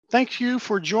thank you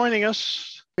for joining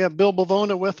us. We have Bill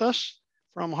Bivona with us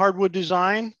from Hardwood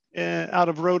Design out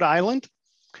of Rhode Island.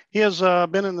 He has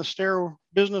been in the stair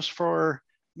business for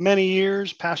many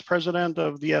years, past president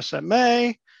of the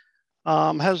SMA,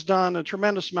 has done a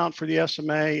tremendous amount for the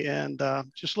SMA, and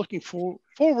just looking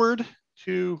forward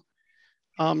to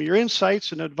your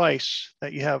insights and advice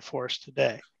that you have for us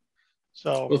today.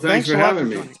 So well, thanks for having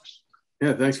me.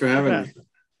 Yeah, thanks for having me.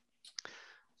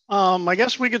 I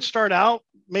guess we could start out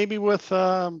maybe with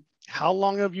how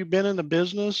long have you been in the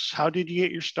business? How did you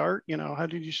get your start? How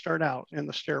did you start out in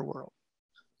the stair world?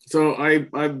 So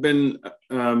I've been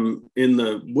in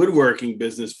the woodworking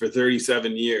business for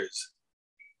 37 years.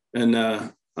 And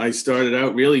I started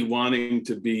out really wanting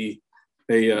to be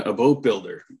a boat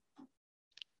builder.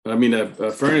 I mean,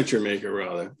 a furniture maker,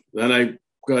 rather. Then I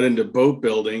got into boat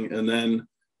building, and then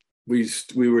we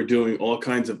were doing all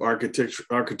kinds of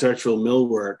architectural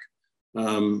millwork,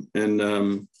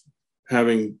 and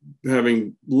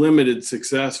having limited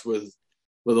success with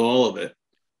all of it.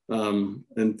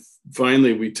 And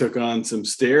finally, we took on some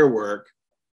stair work,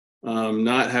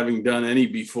 not having done any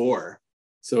before.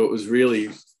 So it was really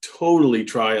totally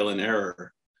trial and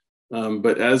error.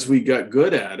 But as we got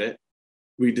good at it,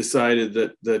 we decided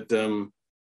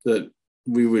that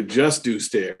we would just do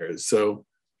stairs. So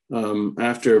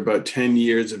after about 10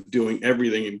 years of doing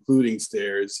everything, including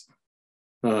stairs,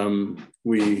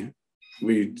 we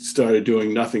started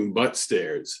doing nothing but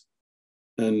stairs.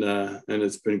 And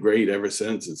it's been great ever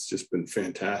since. It's just been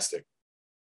fantastic.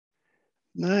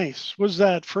 Nice. Was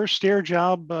that first stair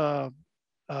job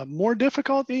more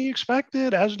difficult than you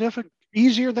expected?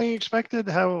 Easier than you expected?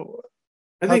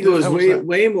 I think it was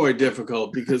way more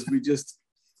difficult because we just,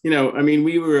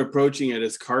 we were approaching it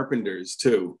as carpenters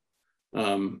too.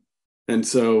 And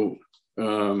so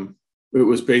it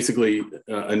was basically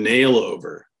a nail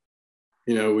over.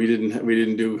 We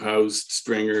didn't do housed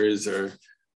stringers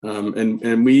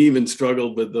and we even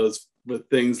struggled with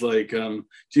things like,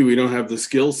 we don't have the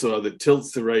skill saw that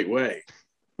tilts the right way.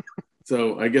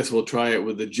 So I guess we'll try it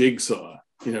with the jigsaw,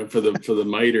 for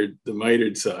the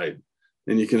mitered side.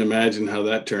 And you can imagine how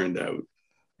that turned out,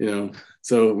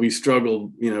 So we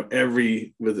struggled,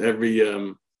 every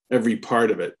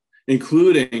part of it,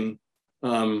 including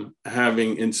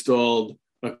having installed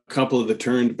a couple of the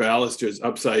turned balusters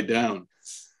upside down.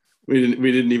 We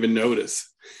didn't even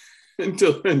notice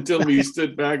until we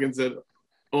stood back and said,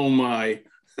 "Oh my,"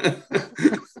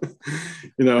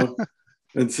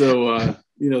 And so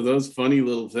those funny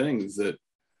little things that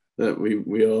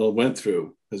we all went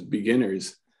through as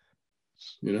beginners.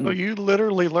 So you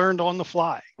literally learned on the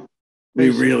fly.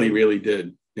 Basically. We really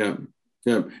did. Yeah.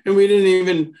 And we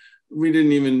didn't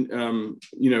even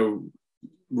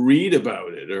read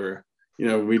about it, or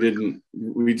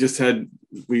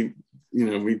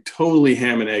we totally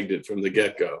ham and egged it from the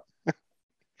get-go.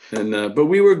 And but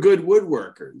we were good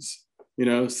woodworkers,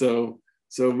 so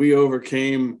we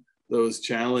overcame those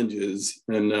challenges,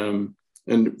 and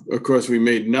of course we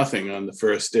made nothing on the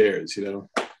first stairs.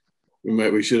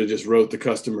 We should have just wrote the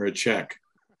customer a check.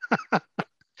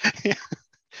 Yeah.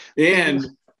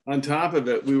 And on top of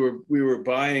it, we were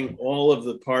buying all of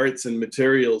the parts and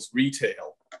materials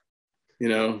retail.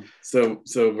 So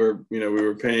we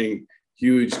were paying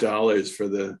huge dollars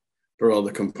for all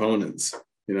the components.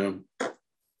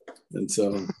 And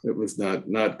so it was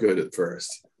not good at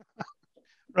first.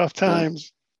 Rough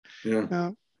times.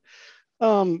 Yeah.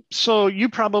 So you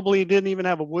probably didn't even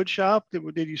have a wood shop.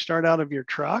 Did you start out of your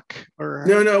truck? Or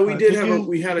no,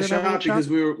 we had a shop because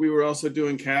we were also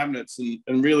doing cabinets,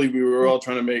 and really we were all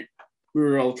trying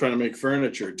to make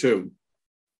furniture too.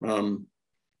 And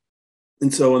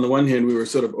so on the one hand, we were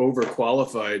sort of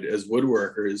overqualified as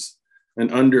woodworkers and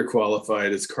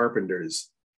underqualified as carpenters,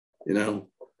 and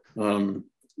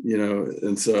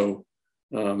so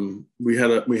we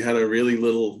had a really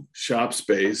little shop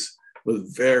space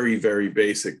with very, very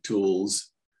basic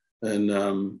tools,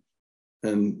 and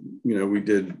we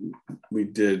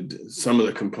did some of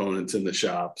the components in the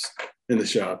shop,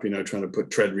 trying to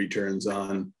put tread returns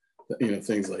on,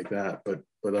 things like that. But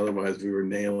otherwise, we were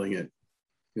nailing it.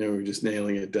 We were just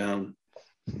nailing it down.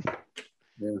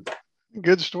 Yeah.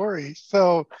 Good story.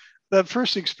 So that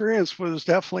first experience was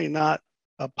definitely not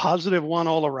a positive one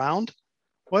all around.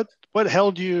 What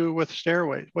held you with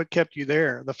stairways? What kept you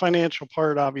there? The financial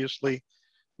part obviously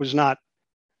was not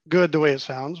good the way it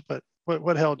sounds, but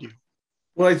what held you?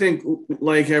 Well, I think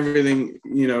like everything,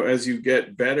 as you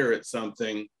get better at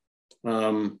something,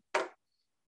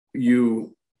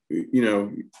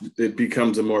 it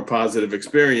becomes a more positive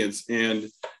experience. And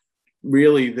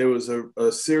really, there was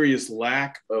a serious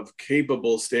lack of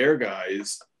capable stair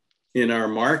guys in our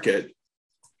market.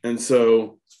 and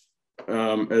so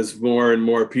as more and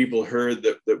more people heard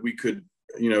that we could,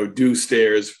 do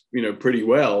stairs, pretty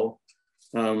well,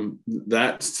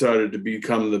 that started to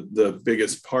become the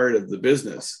biggest part of the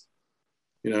business,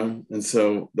 and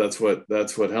so that's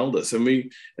what held us.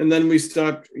 And then we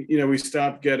stopped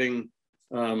getting,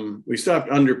 we stopped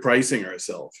underpricing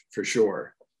ourselves, for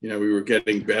sure. We were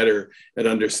getting better at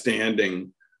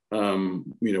understanding,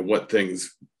 what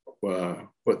things, what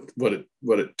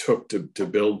it took to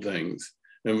build things.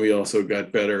 And we also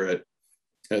got better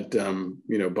at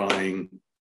buying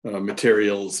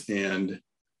materials and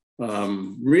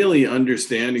really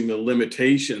understanding the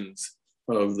limitations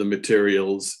of the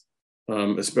materials,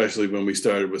 especially when we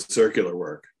started with circular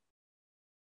work.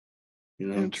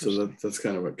 So that's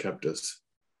kind of what kept us.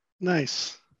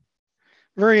 Nice.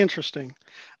 Very interesting.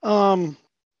 What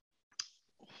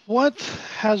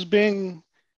has been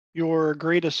your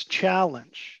greatest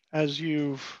challenge as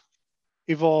you've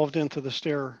evolved into the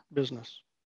stair business?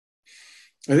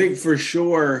 I think for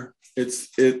sure it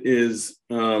is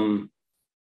the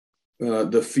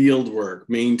field work,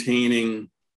 maintaining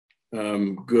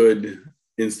good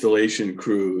installation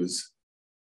crews,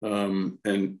 and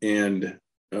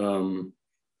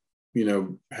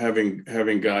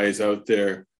having guys out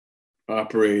there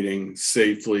operating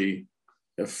safely,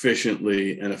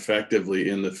 efficiently, and effectively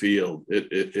in the field.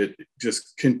 It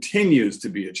just continues to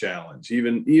be a challenge,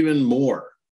 even more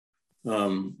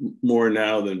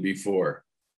now than before,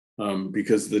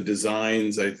 because the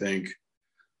designs, I think,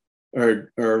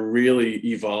 are really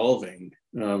evolving.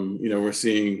 We're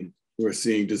seeing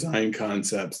design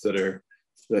concepts that are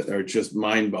just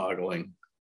mind-boggling,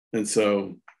 and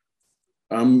so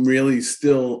I'm really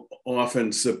still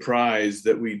often surprised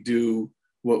that we do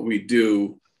what we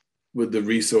do with the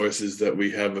resources that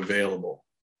we have available.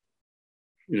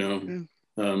 So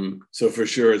for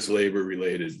sure it's labor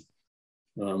related,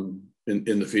 in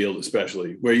the field,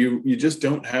 especially where you just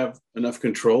don't have enough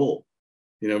control.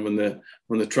 When the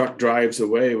truck drives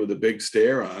away with a big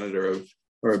stair on it or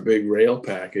a big rail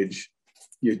package,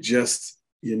 you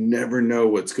never know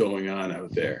what's going on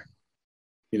out there.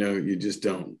 You just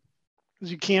don't.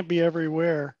 Because you can't be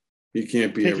everywhere. You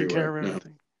can't be taking everywhere. Care of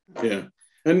everything. No. Yeah.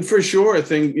 And for sure, I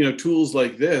think, tools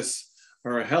like this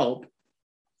are a help,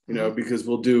 because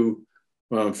we'll do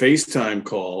FaceTime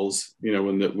calls,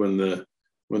 when the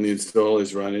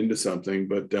installers run into something,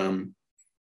 but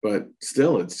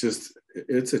still,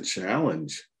 it's a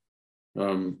challenge.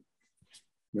 It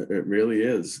really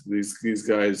is. These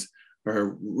guys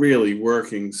are really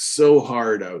working so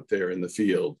hard out there in the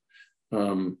field,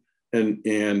 and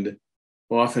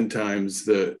oftentimes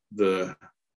the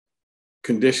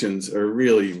conditions are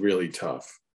really, really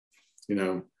tough.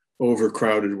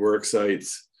 Overcrowded work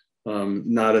sites,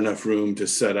 not enough room to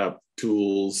set up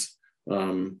tools,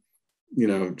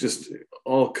 just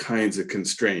all kinds of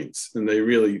constraints. And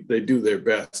they do their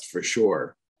best, for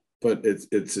sure, but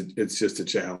it's just a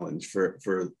challenge for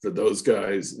those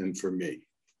guys and for me.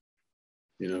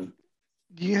 Do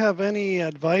you have any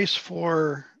advice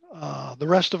for the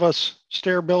rest of us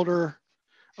stair builder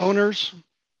owners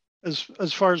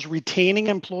as far as retaining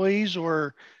employees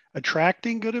or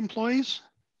attracting good employees?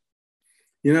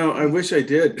 I wish I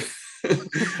did.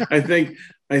 I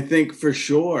think for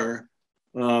sure,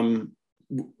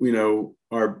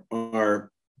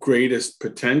 our greatest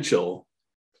potential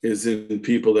is in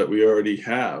people that we already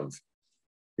have,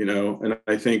 and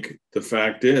I think the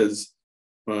fact is,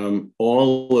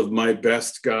 all of my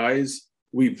best guys,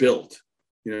 we built,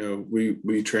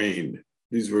 we trained.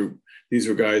 These were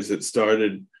guys that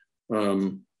started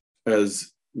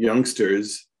as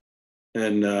youngsters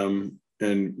and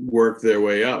worked their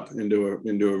way up into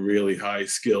a really high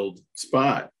skilled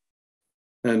spot.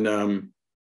 And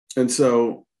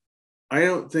so I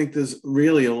don't think there's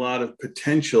really a lot of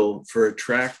potential for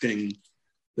attracting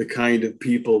the kind of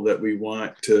people that we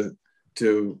want to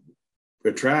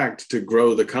attract to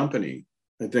grow the company.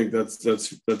 I think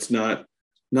that's not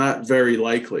very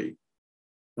likely.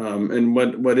 And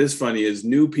what is funny is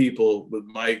new people with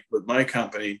my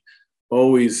company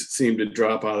always seem to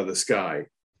drop out of the sky.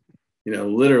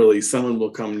 Literally someone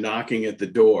will come knocking at the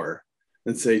door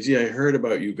and say, gee, I heard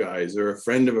about you guys, or a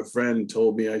friend of a friend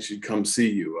told me I should come see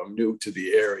you. I'm new to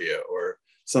the area, or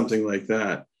something like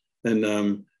that.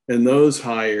 And those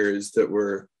hires that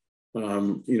were,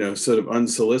 sort of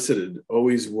unsolicited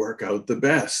always work out the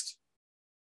best,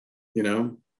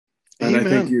 And Amen. I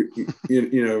think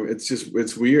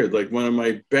it's weird. Like one of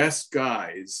my best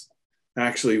guys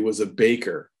actually was a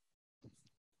baker,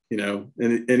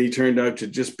 and he turned out to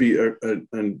just be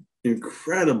an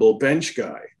incredible bench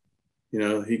guy.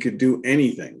 He could do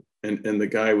anything. And the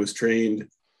guy was trained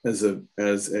as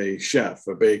a chef,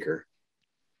 a baker,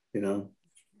 you know.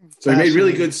 So he made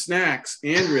really good snacks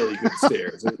and really good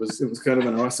stairs. It was kind of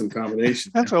an awesome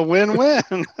combination. That's a win-win.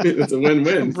 It's a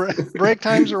win-win. Break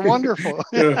times are wonderful.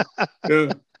 Yeah.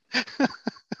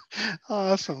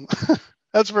 Awesome.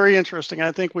 That's very interesting.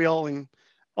 I think we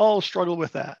all struggle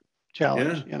with that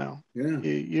challenge. Yeah.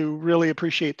 You really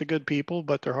appreciate the good people,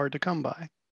 but they're hard to come by.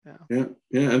 Yeah.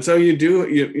 And so you do,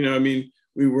 I mean,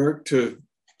 we work to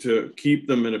keep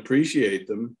them and appreciate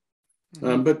them.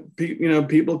 Mm-hmm. But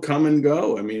people come and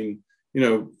go. I mean,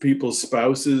 people's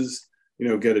spouses,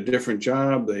 get a different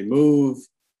job, they move.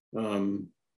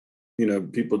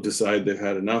 People decide they've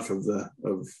had enough of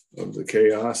the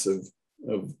chaos of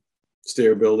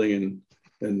stair building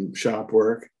and shop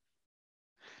work.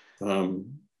 But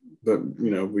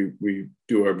we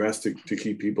do our best to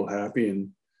keep people happy,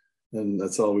 and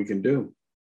that's all we can do.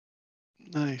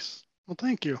 Nice. Well,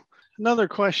 thank you. Another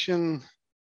question.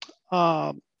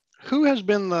 Who has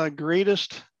been the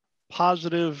greatest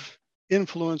positive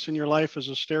influence in your life as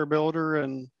a stair builder,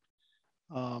 and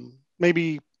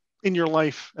maybe in your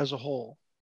life as a whole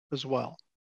as well?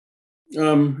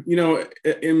 I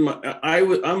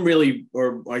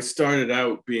started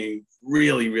out being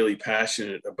really, really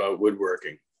passionate about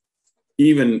woodworking.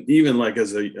 Even like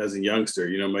as a youngster,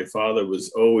 my father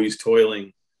was always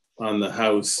toiling on the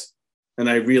house, and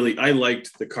I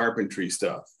liked the carpentry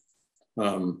stuff.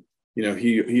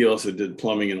 He also did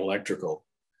plumbing and electrical.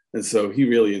 And so he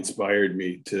really inspired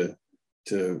me to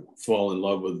fall in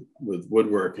love with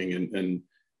woodworking. And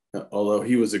although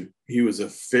he was a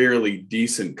fairly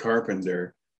decent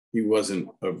carpenter, he wasn't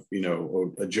a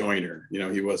joiner.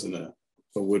 He wasn't a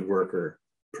woodworker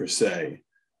per se.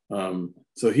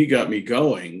 So he got me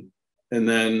going. And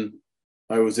then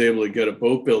I was able to get a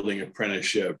boat building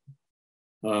apprenticeship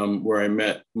where I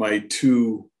met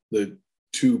the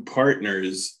two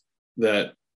partners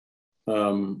that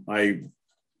the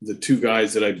two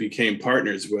guys that I became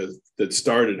partners with that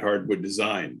started Hardwood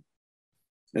Design.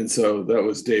 And so that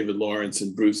was David Lawrence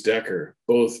and Bruce Decker,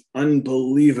 both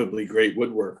unbelievably great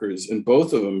woodworkers, and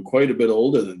both of them quite a bit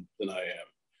older than I am.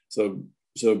 So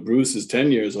Bruce is 10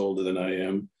 years older than I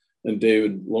am, and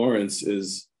David Lawrence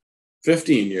is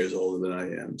 15 years older than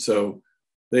I am. So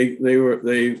they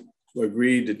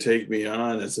agreed to take me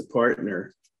on as a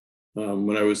partner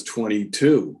when I was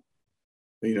 22.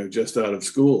 Just out of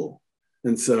school.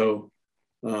 And so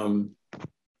that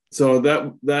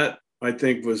I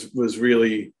think was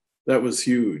really, that was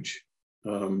huge.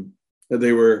 I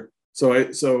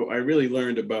really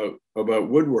learned about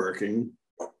woodworking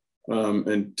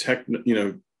and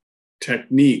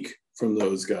technique from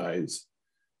those guys.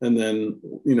 And then,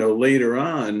 later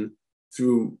on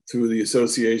through the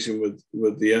association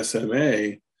with the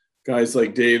SMA, guys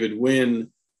like David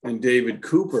Wynn and David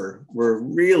Cooper were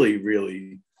really,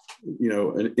 really,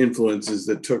 influences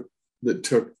that took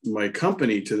my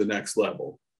company to the next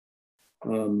level.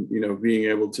 Being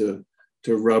able to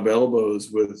rub elbows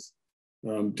with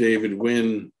David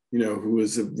Wynn, who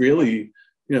was a really,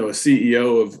 a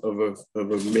CEO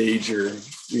of a major,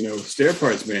 stair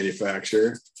parts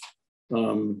manufacturer,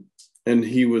 and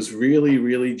he was really,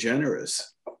 really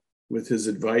generous with his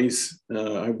advice.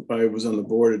 I was on the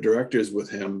board of directors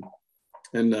with him.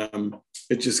 And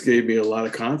it just gave me a lot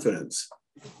of confidence,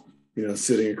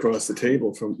 sitting across the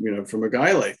table from a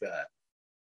guy like that.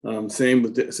 Same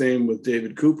with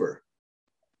David Cooper,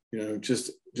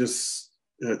 just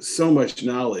so much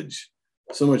knowledge,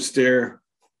 so much stair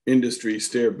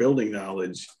building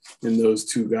knowledge in those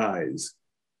two guys.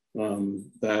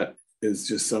 That is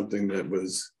just something that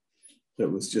was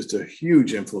just a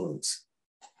huge influence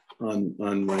on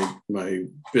my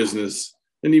business,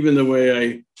 and even the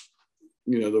way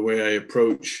I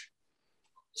approach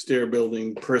stair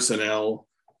building, personnel,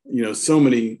 so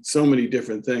many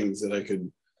different things that I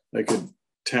could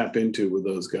tap into with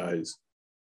those guys.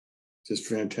 Just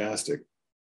fantastic.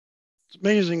 It's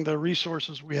amazing the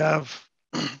resources we have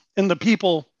and the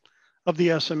people of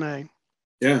the SMA.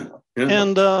 Yeah.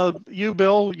 And you,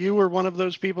 Bill, you were one of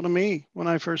those people to me when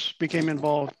I first became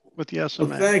involved with the SMA.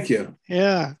 Well, thank you.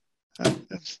 Yeah.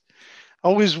 It's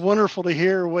always wonderful to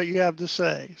hear what you have to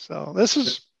say. So this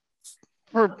is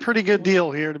a pretty good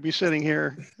deal here to be sitting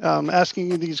here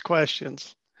asking you these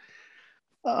questions.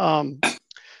 What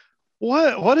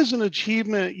is an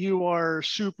achievement you are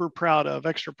super proud of,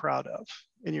 extra proud of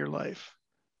in your life?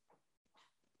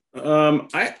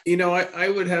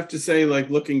 I would have to say, like,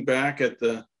 looking back at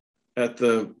the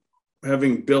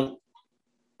having built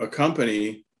a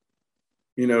company,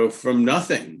 from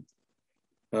nothing,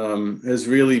 has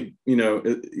really,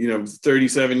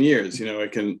 37 years. I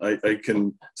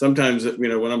can sometimes,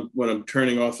 when I'm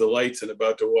turning off the lights and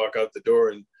about to walk out the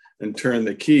door and turn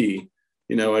the key,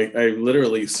 I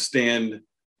literally stand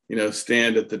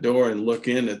at the door and look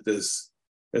in at this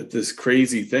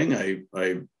crazy thing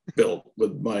I built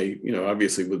with my,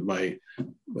 obviously with my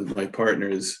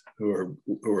partners who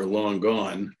are long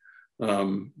gone,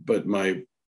 but my,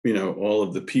 all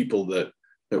of the people that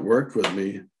worked with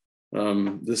me.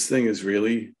 This thing is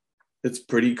really, it's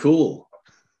pretty cool.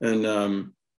 And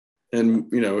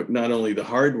not only the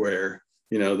hardware,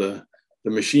 the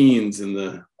machines and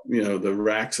the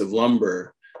racks of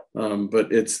lumber,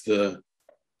 but it's the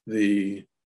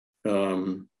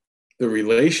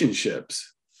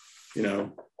relationships,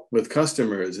 with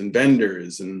customers and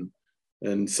vendors and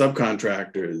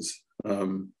subcontractors.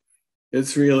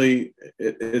 It's really,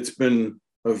 it's been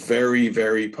a very,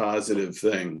 very positive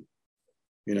thing.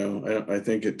 I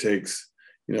think it takes,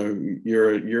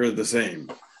 you're the same,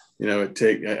 I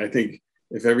think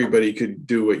if everybody could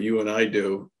do what you and I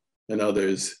do and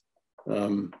others,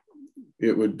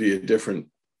 it would be a different,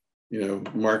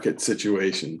 market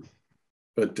situation.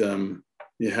 But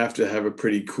you have to have a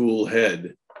pretty cool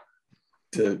head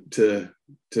to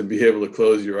be able to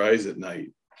close your eyes at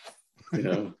night,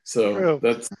 so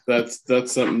that's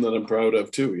something that I'm proud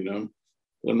of too,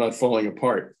 I'm not falling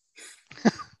apart.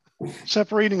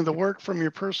 Separating the work from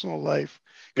your personal life.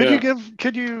 Could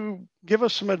you give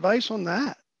us some advice on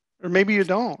that? Or maybe you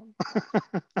don't.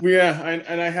 Yeah,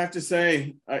 and I have to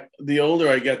say, the older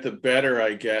I get, the better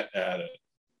I get at it,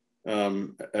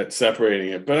 at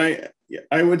separating it. But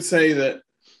I would say that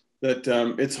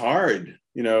it's hard.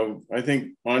 I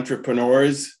think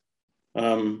entrepreneurs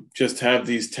just have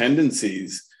these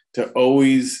tendencies to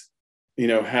always,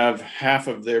 have half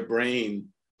of their brain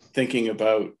thinking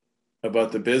about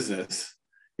the business,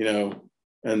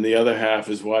 and the other half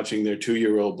is watching their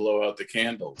 2-year-old blow out the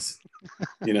candles,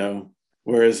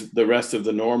 whereas the rest of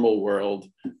the normal world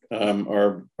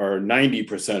are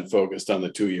 90% focused on the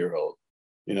 2-year-old,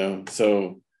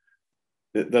 so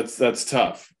that's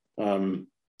tough.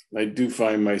 I do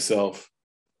find myself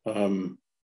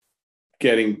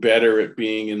getting better at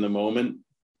being in the moment.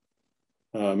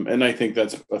 And I think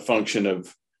that's a function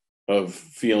of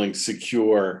feeling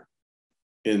secure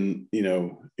in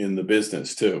the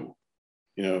business too.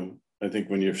 I think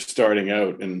when you're starting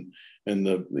out and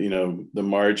the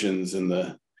margins and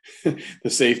the the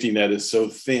safety net is so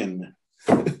thin,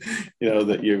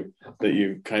 that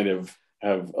you kind of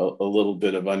have a little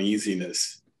bit of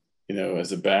uneasiness,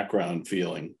 as a background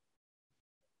feeling.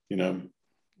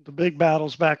 The big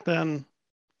battles back then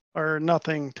are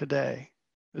nothing today.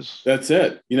 That's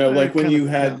it. Like when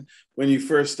you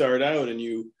first start out and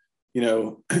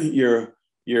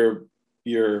you're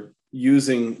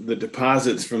using the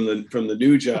deposits from the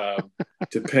new job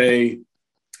to pay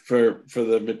for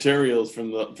the materials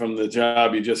from the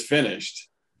job you just finished,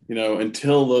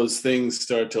 until those things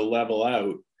start to level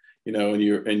out, and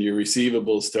your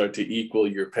receivables start to equal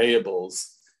your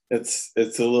payables. It's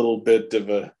a little bit of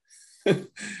a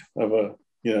of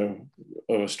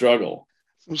a struggle.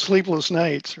 Some sleepless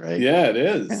nights, right? Yeah, it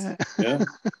is. Yeah.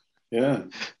 Yeah.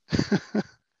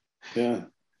 Yeah.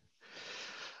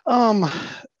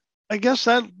 I guess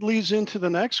that leads into the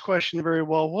next question very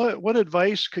well. What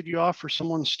advice could you offer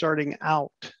someone starting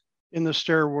out in the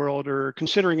stair world or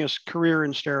considering a career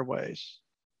in stairways?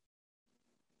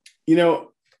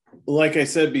 Like I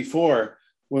said before,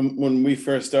 when we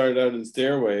first started out in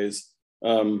stairways,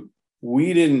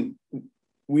 we didn't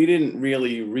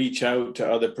really reach out to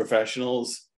other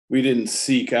professionals. We didn't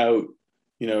seek out,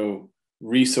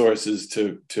 resources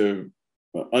to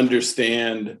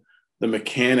understand the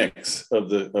mechanics of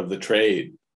the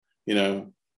trade,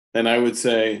 and I would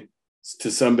say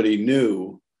to somebody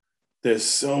new, there's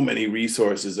so many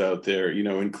resources out there,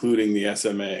 including the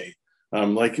SMA.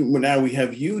 Like now we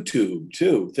have YouTube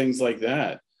too, things like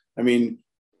that. I mean,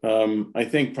 I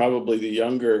think probably the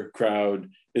younger crowd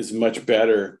is much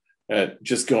better at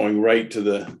just going right to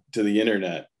the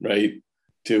internet, right?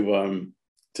 To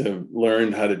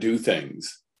learn how to do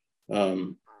things.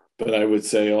 But I would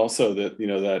say also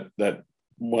that, that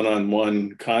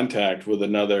one-on-one contact with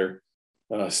another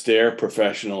stair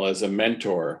professional as a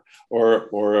mentor,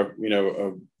 or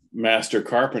a master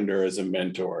carpenter as a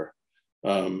mentor,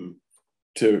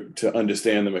 to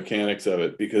understand the mechanics of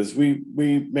it, because we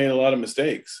made a lot of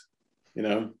mistakes.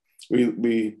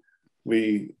 We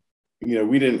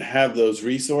didn't have those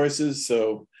resources,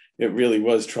 so it really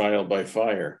was trial by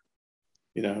fire.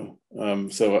 So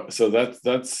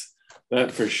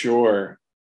that for sure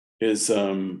is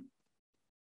something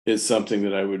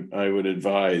that I would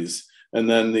advise. And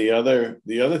then the other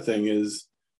thing is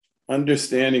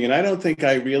understanding, and I don't think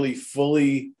I really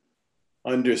fully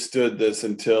understood this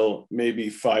until maybe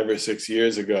 5 or 6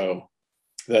 years ago,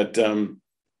 that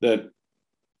that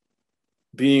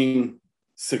being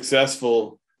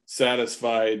successful,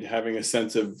 satisfied, having a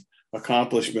sense of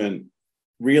accomplishment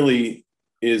really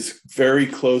is very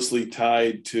closely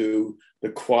tied to the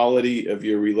quality of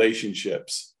your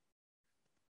relationships.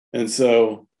 And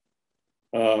so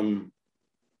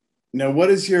now, what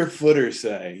does your footer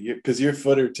say? Because your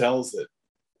footer tells it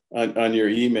on your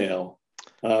email.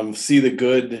 See the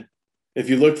good. If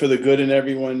you look for the good in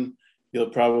everyone, you'll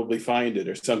probably find it,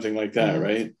 or something like that,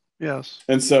 right? Yes.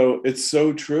 And so it's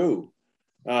so true.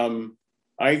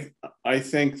 I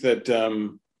think that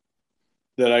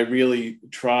that I really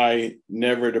try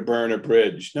never to burn a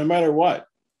bridge, no matter what,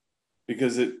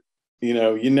 because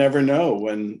you never know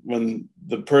when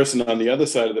the person on the other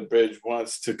side of the bridge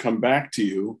wants to come back to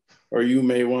you, or you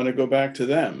may want to go back to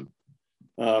them.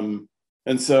 And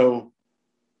so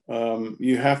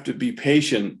you have to be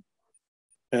patient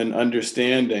and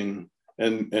understanding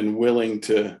and willing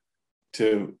to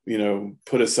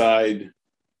put aside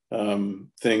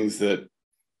things that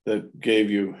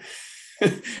gave you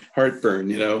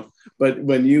heartburn, But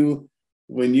when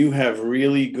you have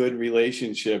really good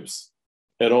relationships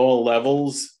at all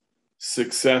levels,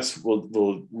 success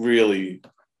will really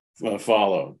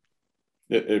follow.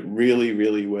 It really,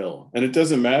 really will. And it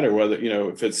doesn't matter whether,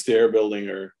 if it's stair building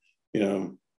or,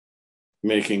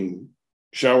 making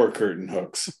shower curtain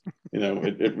hooks,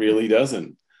 it really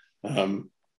doesn't. No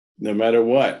matter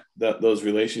what, those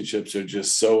relationships are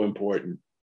just so important.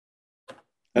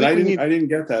 And I didn't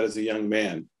get that as a young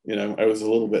man. I was a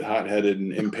little bit hot-headed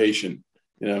and impatient.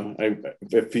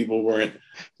 If people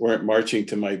weren't marching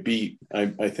to my beat,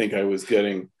 I think I was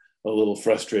getting a little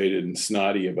frustrated and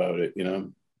snotty about it,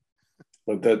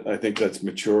 But I think that's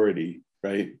maturity,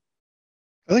 right?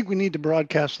 I think we need to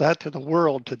broadcast that to the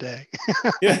world today.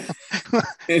 Yeah.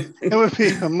 It would be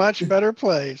a much better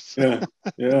place. Yeah.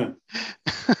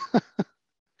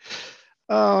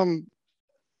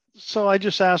 So I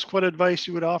just asked what advice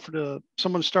you would offer to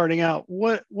someone starting out.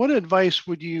 What advice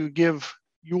would you give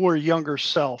your younger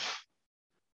self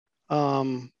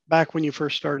back when you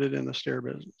first started in the stair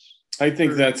business? I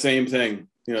think that same thing,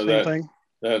 thing?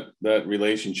 that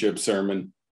relationship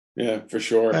sermon. Yeah, for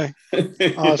sure.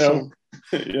 Okay. Awesome.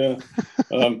 Yeah.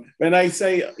 And I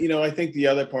say, I think the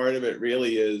other part of it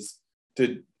really is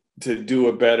to do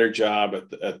a better job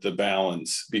at the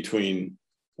balance between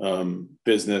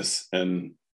business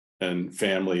and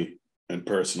family and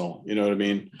personal. You know what I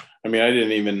mean?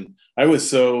 I was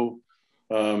so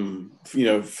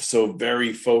so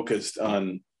very focused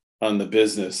on the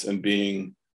business and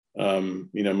being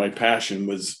my passion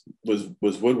was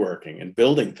woodworking and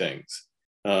building things,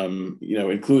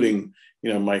 including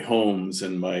my homes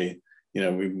and my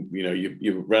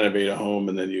you renovate a home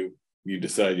and then you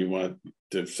decide you want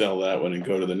to sell that one and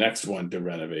go to the next one to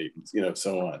renovate,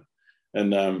 so on.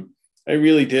 And I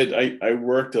really did. I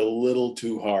worked a little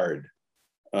too hard.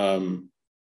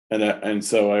 And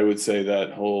so I would say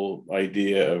that whole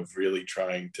idea of really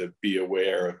trying to be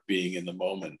aware of being in the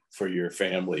moment for your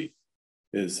family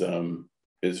is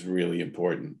really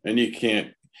important. And you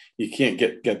can't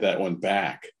get that one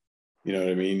back. You know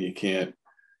what I mean? You can't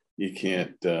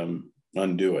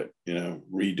undo it,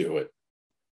 redo it.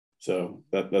 So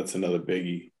that's another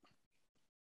biggie.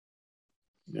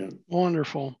 Yeah.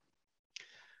 Wonderful.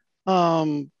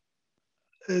 Do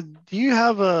you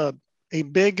have a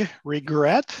big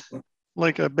regret,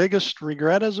 like a biggest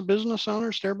regret as a business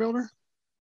owner, stair builder?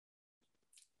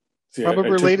 See, probably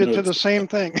related to the same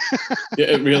thing. Yeah,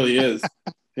 it really is.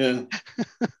 Yeah.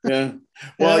 Yeah.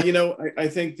 Well, I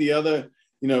think the other,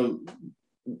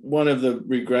 one of the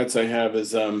regrets I have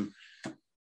is in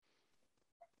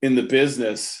the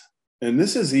business, and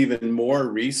this is even more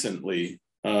recently,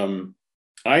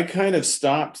 I kind of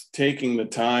stopped taking the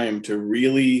time to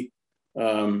really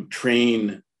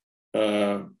train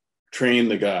the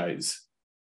guys.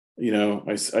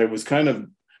 I was kind of,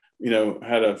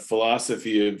 had a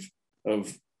philosophy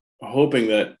of hoping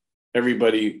that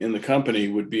everybody in the company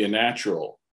would be a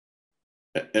natural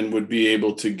and would be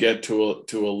able to get to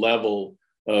a level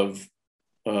of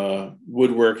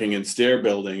woodworking and stair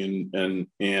building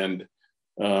and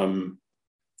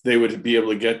they would be able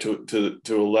to get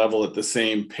to a level at the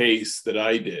same pace that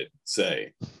I did,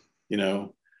 say,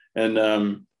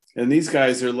 and these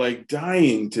guys are like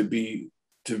dying to be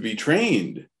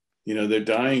trained. They're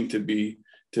dying to be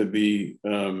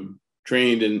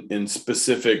trained in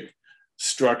specific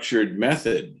structured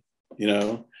method,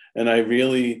 and I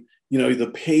really,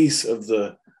 the pace of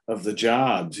the the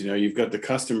jobs. You've got the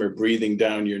customer breathing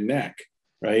down your neck,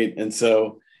 right? And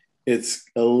so it's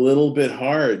a little bit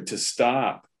hard to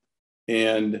stop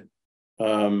and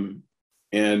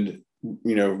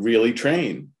really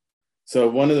train. So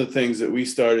one of the things that we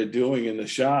started doing in the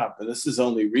shop, and this is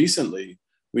only recently,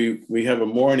 we have a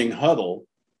morning huddle,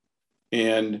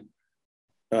 and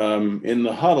in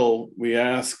the huddle we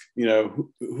ask,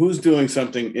 who's doing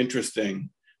something interesting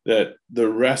that the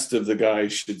rest of the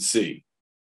guys should see.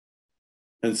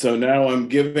 And so now I'm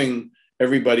giving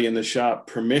everybody in the shop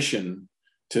permission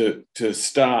to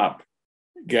stop,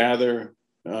 gather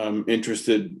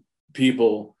interested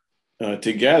people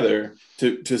together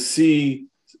to see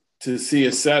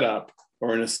a setup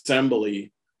or an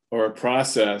assembly or a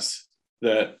process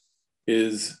that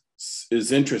is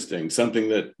interesting, something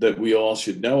that we all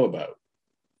should know about.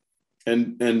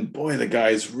 And boy, the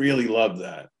guys really love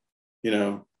that,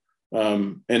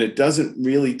 and it doesn't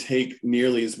really take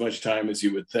nearly as much time as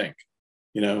you would think,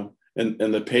 and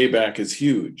the payback is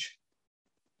huge,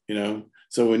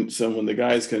 So when the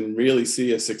guys can really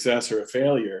see a success or a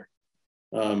failure,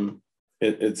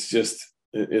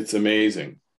 it's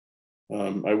amazing.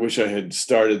 I wish I had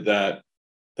started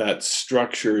that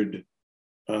structured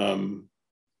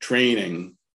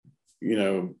training,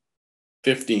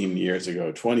 15 years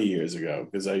ago, 20 years ago,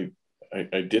 because I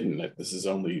didn't. This is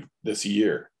only this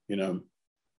year,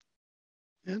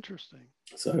 Interesting.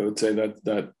 So I would say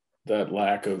that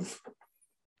lack of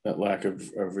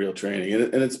real training,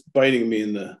 and it's biting me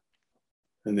in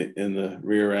the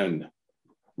rear end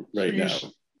right now.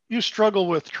 You struggle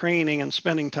with training and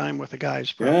spending time with the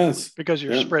guys, probably, yes, because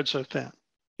you're spread so thin.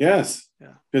 Yes,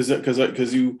 yeah,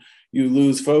 because you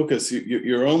lose focus.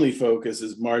 Your only focus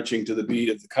is marching to the beat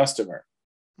of the customer,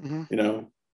 and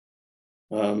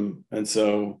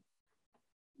so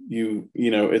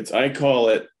I call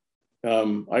it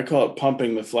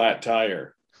pumping the flat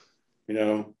tire.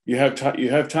 You have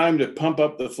time to pump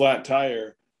up the flat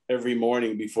tire every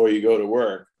morning before you go to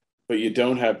work, but you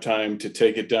don't have time to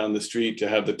take it down the street to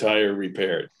have the tire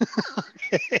repaired.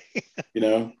 Okay.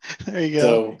 There you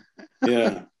go.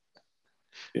 So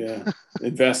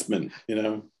investment.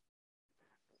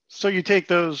 So you take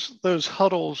those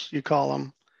huddles, you call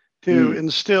them, to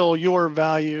instill your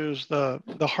values, the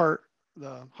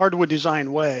hardwood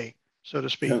design way, so to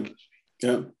speak.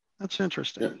 Yeah. That's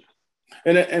interesting. Yeah.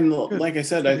 And like I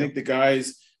said, I think the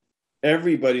guys,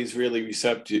 everybody's really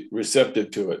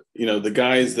receptive to it. The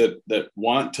guys that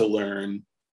want to learn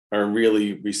are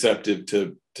really receptive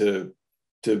to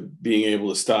being able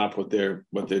to stop what they're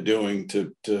doing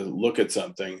to look at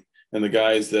something. And the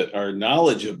guys that are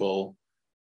knowledgeable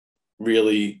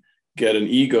really get an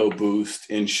ego boost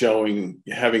in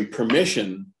having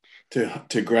permission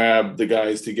to grab the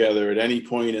guys together at any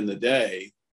point in the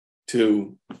day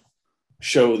to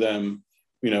show them,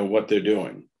 what they're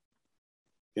doing,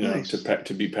 nice.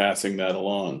 to be passing that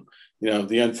along.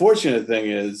 The unfortunate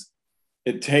thing is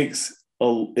it takes,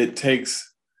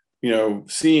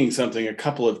 seeing something a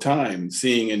couple of times,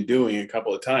 seeing and doing a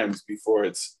couple of times before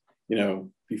it's,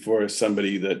 before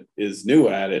somebody that is new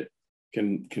at it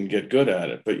can get good at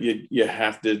it. But you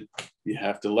have to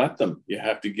let them, you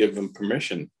have to give them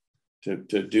permission to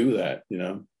do that,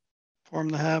 Form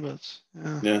the habits.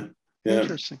 Yeah.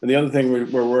 Interesting. And the other thing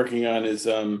we're working on is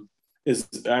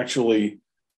actually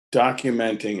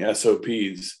documenting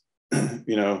SOPs,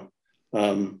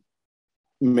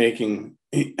 making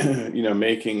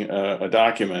a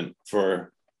document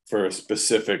for a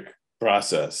specific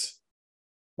process,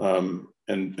 and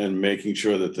making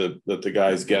sure that the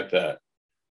guys get that.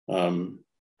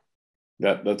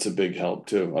 That's a big help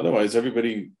too. Otherwise,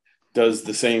 everybody does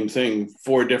the same thing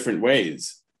 4 different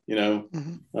ways,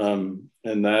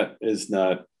 and that is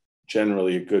not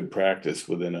generally a good practice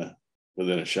within a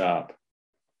shop,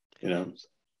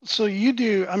 So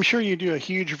I'm sure you do a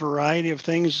huge variety of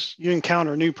things. You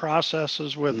encounter new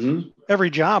processes with every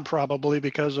job, probably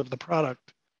because of the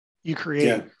product you create.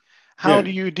 Yeah. How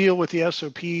do you deal with the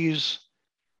SOPs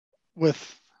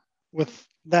with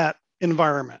that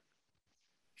environment?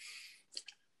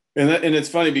 And it's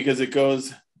funny because it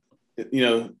goes,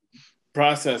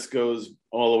 process goes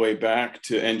all the way back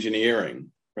to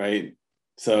engineering, right?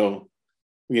 So,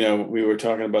 we were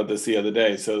talking about this the other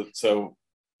day. So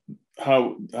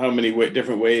how many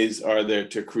different ways are there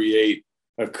to create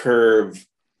a curve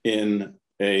in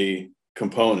a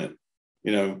component?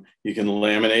 You can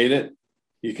laminate it,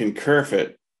 you can kerf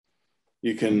it,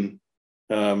 you can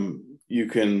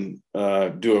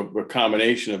do a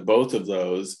combination of both of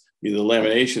those. The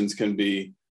laminations can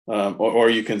be, or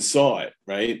you can saw it,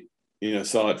 right?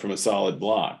 Saw it from a solid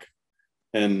block,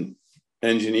 and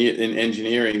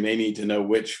engineering, they need to know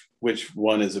which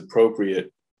one is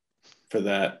appropriate for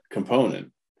that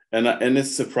component. And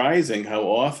it's surprising how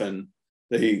often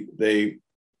they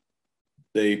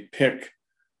pick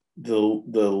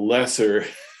the lesser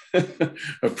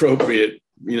appropriate,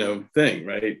 thing,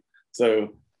 right?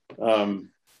 So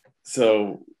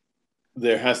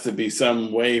there has to be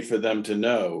some way for them to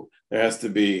know. There has to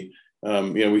be,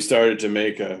 we started to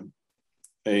make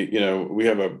we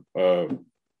have a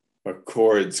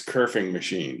chords kerfing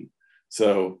machine.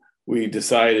 So we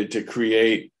decided to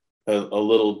create a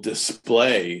little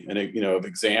display and of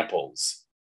examples,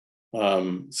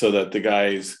 so that the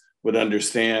guys would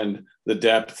understand the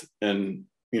depth and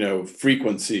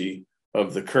frequency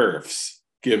of the kerfs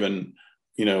given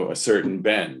a certain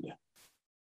bend,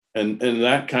 and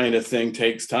that kind of thing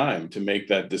takes time to make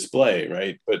that display,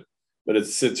 right? But it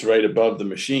sits right above the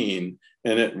machine,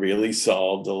 and it really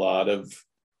solved a lot of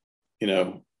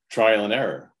trial and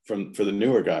error for the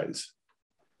newer guys.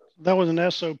 That was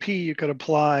an SOP you could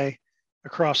apply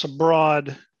across a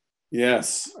broad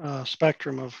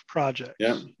spectrum of projects.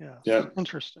 Yeah.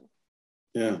 Interesting.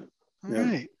 Yeah. All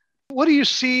right. What do you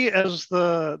see as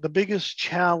the biggest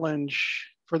challenge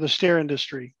for the stair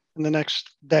industry in the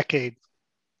next decade?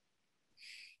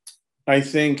 I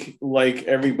think, like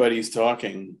everybody's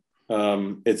talking,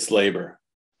 it's labor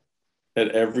at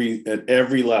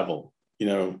every level,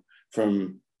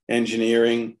 from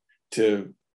engineering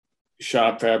to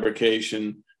shop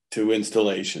fabrication to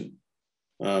installation.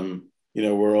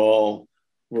 We're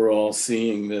all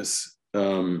seeing this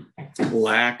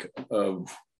lack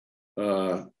of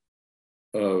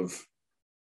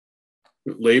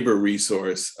labor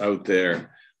resource out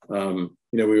there.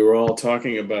 We were all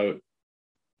talking about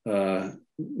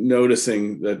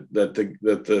noticing that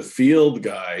the field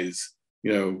guys,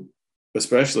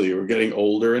 especially, were getting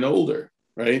older and older,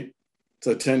 right?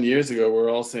 So 10 years ago,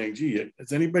 we're all saying, gee,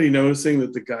 is anybody noticing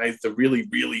that the really,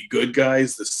 really good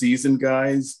guys, the seasoned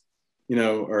guys,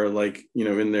 are like,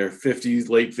 in their 50s,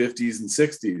 late 50s and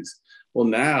 60s. Well,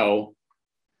 now,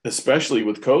 especially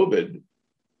with COVID,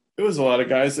 there was a lot of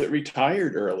guys that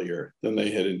retired earlier than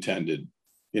they had intended,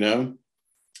 and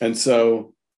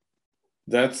so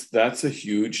that's a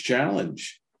huge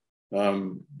challenge,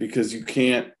 because you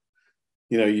can't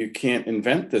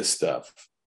invent this stuff.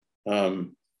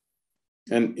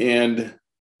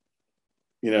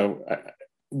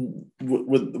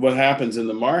 With what happens in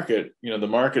the market, the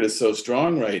market is so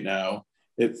strong right now,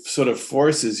 it sort of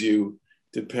forces you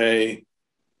to pay,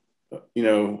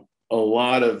 a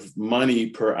lot of money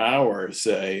per hour,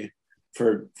 say,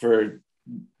 for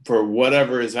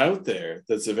whatever is out there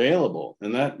that's available.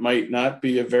 And that might not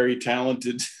be a very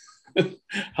talented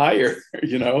hire,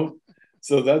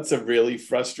 So that's a really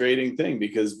frustrating thing,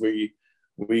 because we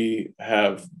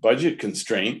have budget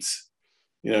constraints.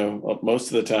 Most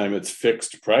of the time it's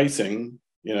fixed pricing,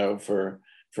 for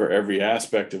every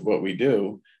aspect of what we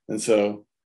do. And so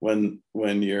when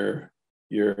you're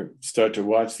start to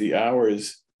watch the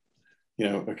hours,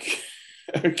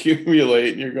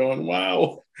 accumulate, and you're going,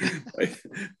 wow,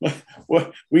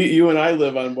 you and I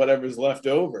live on whatever's left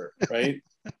over, right?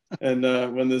 And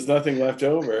when there's nothing left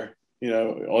over,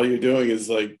 all you're doing is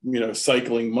like,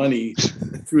 cycling money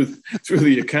through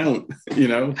the account,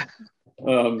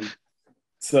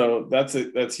 So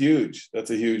that's huge.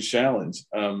 That's a huge challenge.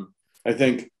 I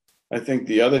think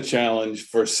the other challenge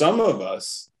for some of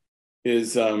us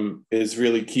is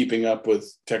really keeping up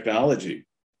with technology.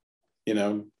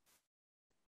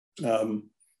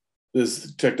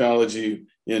 There's technology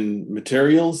in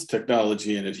materials,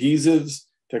 technology in adhesives,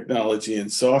 technology in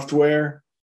software,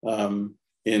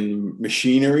 in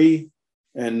machinery,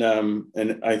 and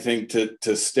I think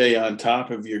to stay on top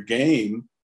of your game,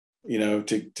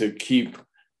 to keep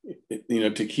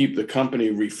the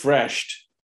company refreshed,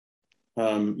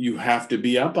 you have to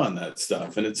be up on that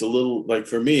stuff. And it's a little like,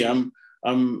 for me, I'm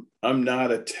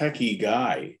not a techie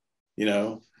guy,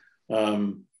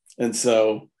 and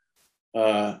so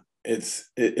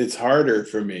it's harder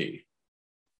for me,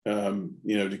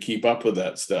 to keep up with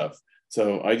that stuff.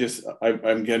 So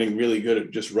I'm getting really good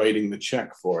at just writing the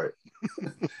check for it,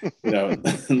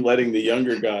 and letting the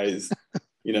younger guys,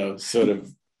 sort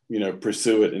of,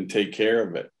 pursue it and take care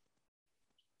of it.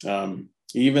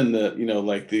 Even the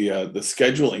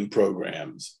scheduling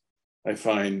programs, I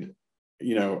find,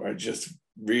 are just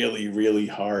really, really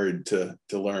hard to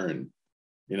learn,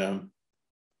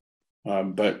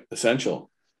 but essential.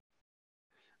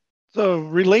 So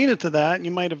related to that,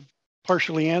 you might have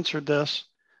partially answered this.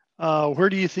 Where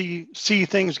do you see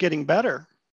things getting better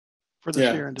for the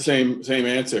stair industry? Same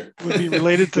answer. Would be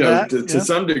related to that? To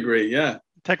some degree, yeah.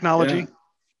 Technology. Yeah.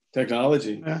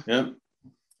 Technology. Yeah.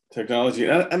 technology.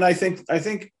 And I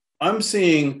think I'm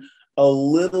seeing a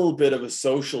little bit of a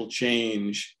social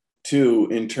change too,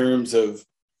 in terms of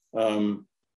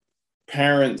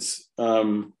parents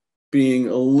being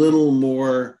a little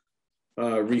more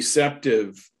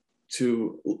receptive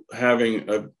to having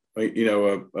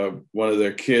one of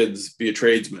their kids be a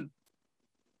tradesman,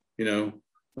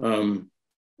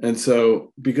 and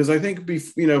so, because I think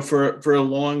for a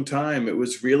long time it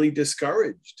was really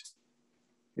discouraged.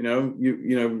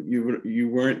 You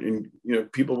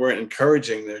weren't people weren't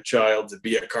encouraging their child to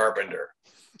be a carpenter,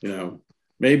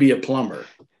 maybe a plumber,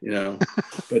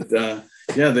 but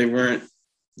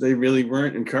they really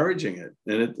weren't encouraging it.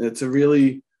 And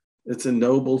it's a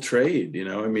noble trade.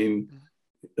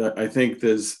 I think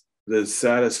there's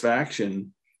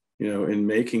satisfaction, in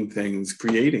making things,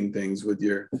 creating things with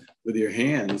your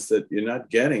hands that you're not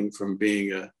getting from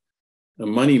being a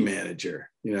money manager,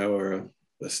 or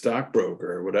a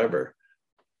stockbroker or whatever,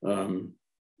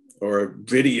 or a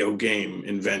video game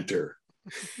inventor,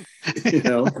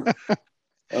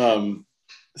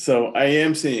 So I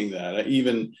am seeing that,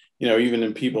 even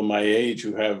in people my age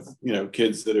who have,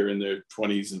 kids that are in their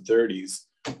 20s and 30s,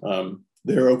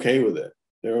 they're okay with it.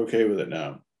 They're okay with it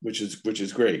now, which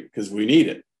is great, because we need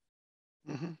it.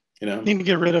 Mm-hmm. Need to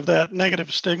get rid of that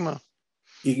negative stigma.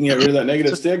 You can get rid of that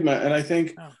negative stigma. And I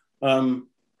think,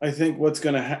 what's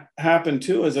going to happen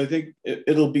too is I think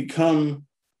it'll become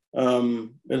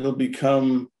an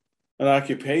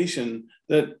occupation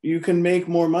that you can make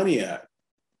more money at,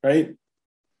 right?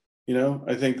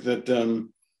 I think that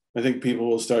I think people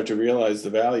will start to realize the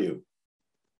value.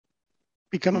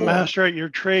 Become a master at your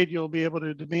trade, you'll be able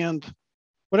to demand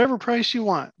whatever price you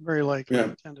want, very likely,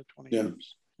 10 to 20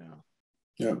 years.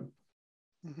 Yeah.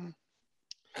 Mm-hmm.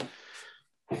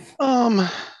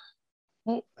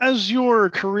 Well, as your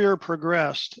career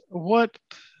progressed, what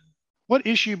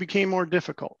issue became more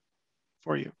difficult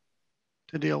for you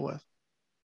to deal with?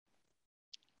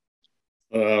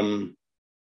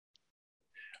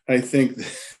 I think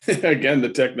again, the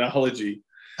technology,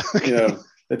 the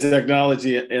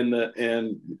technology and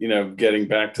getting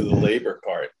back to the labor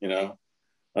part,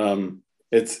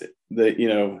 it's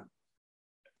the,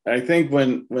 I think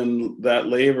when that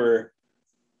labor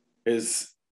is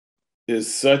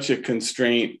such a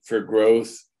constraint for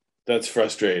growth, that's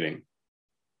frustrating.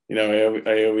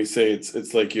 I always say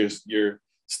it's like you're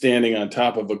standing on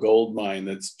top of a gold mine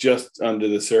that's just under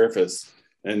the surface,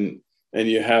 and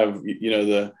you have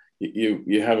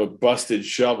you have a busted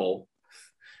shovel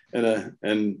and a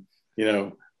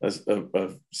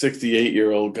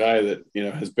 68-year-old guy that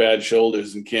has bad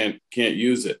shoulders and can't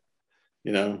use it.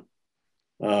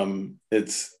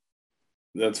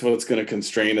 That's what's going to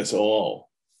constrain us all,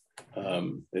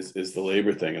 is the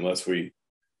labor thing, unless we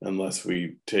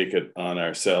take it on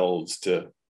ourselves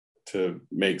to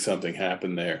make something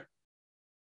happen there.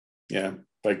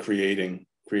 By creating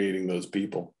those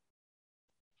people.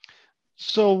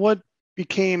 So what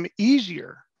became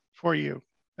easier for you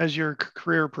as your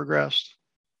career progressed?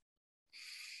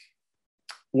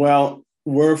 Well,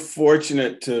 we're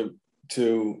fortunate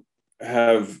to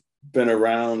have been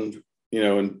around,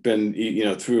 and been,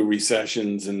 through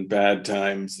recessions and bad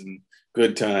times and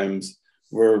good times.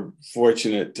 We're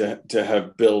fortunate to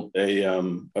have built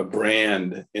a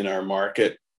brand in our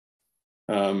market.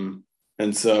 And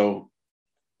so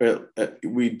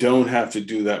we don't have to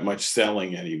do that much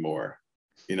selling anymore.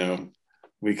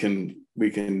 We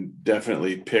can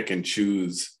definitely pick and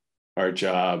choose our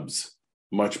jobs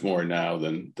much more now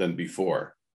than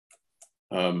before.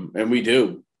 And we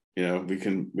do, we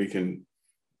can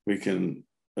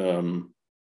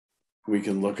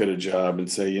look at a job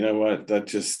and say, you know what,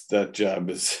 that job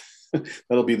is,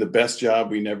 that'll be the best job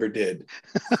we never did.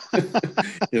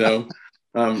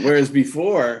 Whereas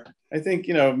before, I think,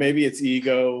 maybe it's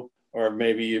ego, or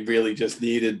maybe you really just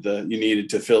needed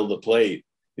to fill the plate.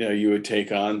 You would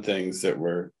take on things that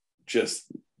were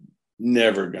just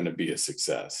never going to be a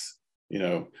success,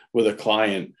 with a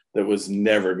client that was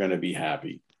never going to be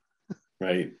happy.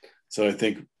 Right. So I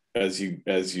think as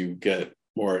you get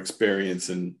more experience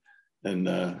and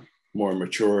more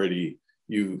maturity,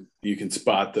 you can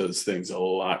spot those things a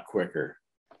lot quicker.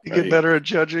 You get better at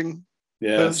judging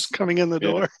those coming in the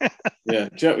door.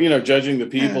 Judging the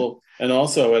people, and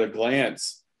also at a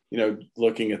glance,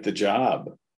 looking at the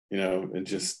job, and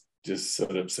just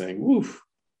sort of saying, "Woof,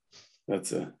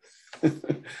 that's not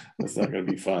going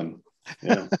to be fun."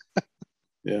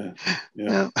 Yeah.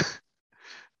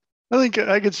 I think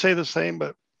I could say the same,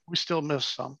 but we still miss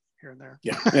some here and there.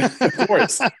 Yeah, of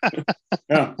course.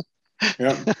 Yeah.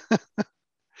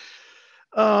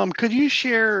 Could you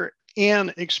share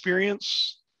an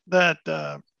experience that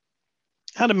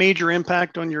had a major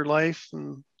impact on your life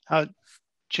and how it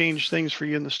changed things for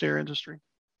you in the stair industry?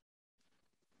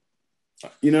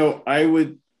 I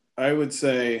would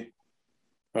say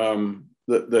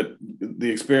that the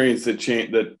experience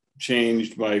that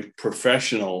changed my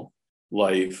professional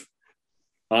life,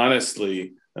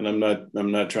 honestly, and I'm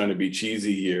not trying to be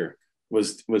cheesy here,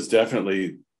 was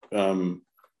definitely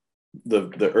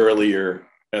the earlier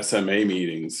SMA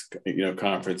meetings,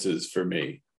 conferences for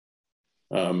me,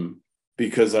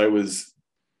 because I was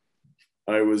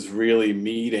really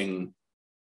meeting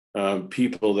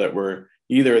people that were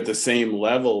either at the same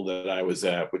level that I was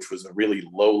at, which was a really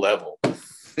low level,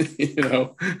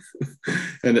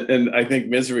 and I think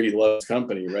misery loves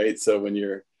company, right? So when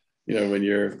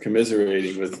you're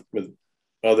commiserating with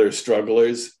other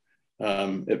strugglers,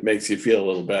 it makes you feel a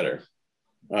little better.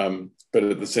 But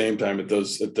at the same time, at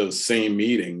those same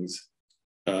meetings,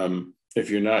 if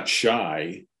you're not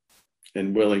shy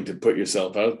and willing to put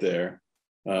yourself out there,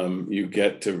 you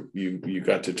got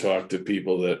to talk to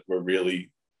people that were really,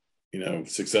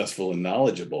 successful and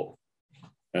knowledgeable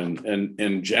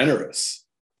and generous,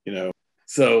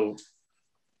 So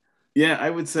yeah, I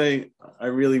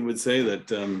really would say that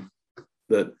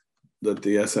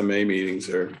the SMA meetings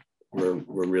were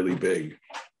really big,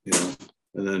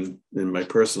 And then in my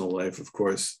personal life, of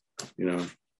course,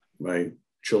 my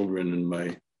children and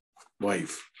my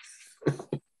wife,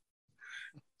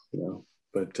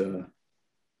 but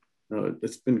no,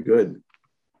 it's been good.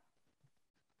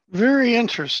 Very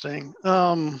interesting.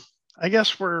 I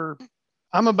guess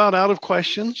I'm about out of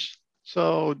questions.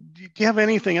 So do you have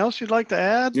anything else you'd like to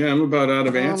add? Yeah, I'm about out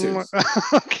of answers.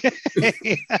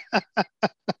 Okay.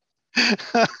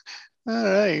 All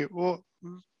right. Well,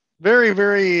 very,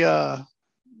 very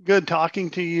good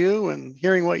talking to you and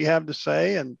hearing what you have to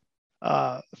say, and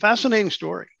fascinating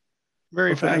story.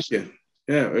 Very fascinating.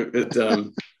 Thank you. Yeah,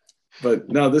 but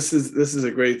no, this is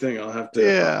a great thing. I'll have to.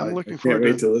 Yeah, I'm looking forward. I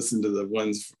can't wait to listen to the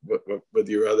ones with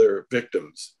your other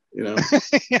victims.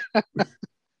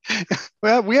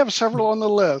 Well, we have several on the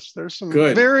list. There's some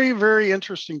very, very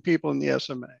interesting people in the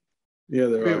SMA. Yeah,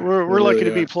 we're lucky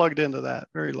to be plugged into that.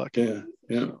 Very lucky. Yeah.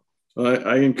 So. Well,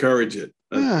 I encourage it.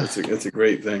 That's a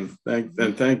great thing.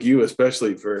 Thank you,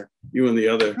 especially for you and the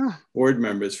other board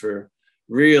members, for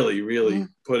really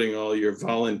putting all your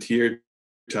volunteer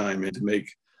time in to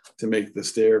make the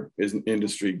stair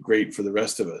industry great for the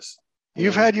rest of us.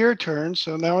 You've had your turn,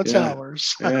 so now it's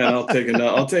ours. Yeah, I'll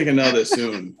take another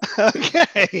soon.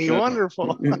 Okay,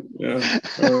 wonderful. Yeah.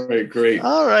 All right, great.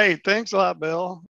 All right, thanks a lot, Bill.